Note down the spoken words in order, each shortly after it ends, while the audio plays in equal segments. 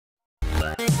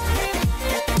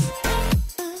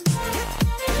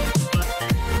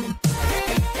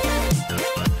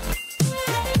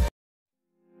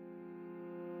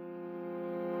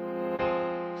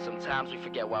Sometimes we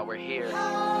forget why we're here.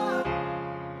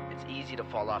 It's easy to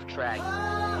fall off track.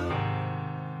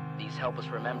 These help us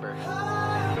remember.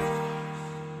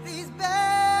 These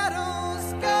battle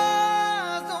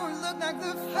scars don't look like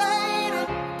they're faded,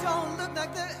 don't look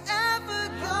like they're ever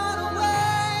gone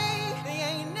away. They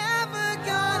ain't never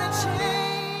gonna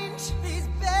change. These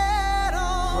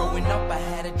battles. Growing up, I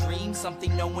had a dream,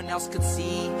 something no one else could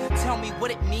see. Tell me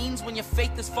what it means when your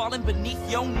faith is falling beneath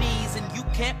your knees and you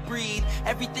can't breathe.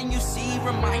 Everything you see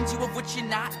reminds you of what you're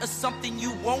not or something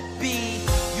you won't be.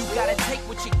 You gotta take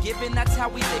what you're given, that's how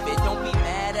we live it. Don't be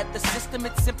mad at the system,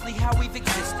 it's simply how we've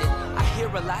existed. I hear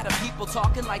a lot of people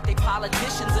talking like they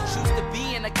politicians and choose to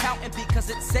be an accountant because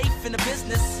it's safe in the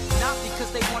business. Not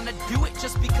because they wanna do it,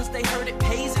 just because they heard it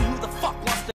pays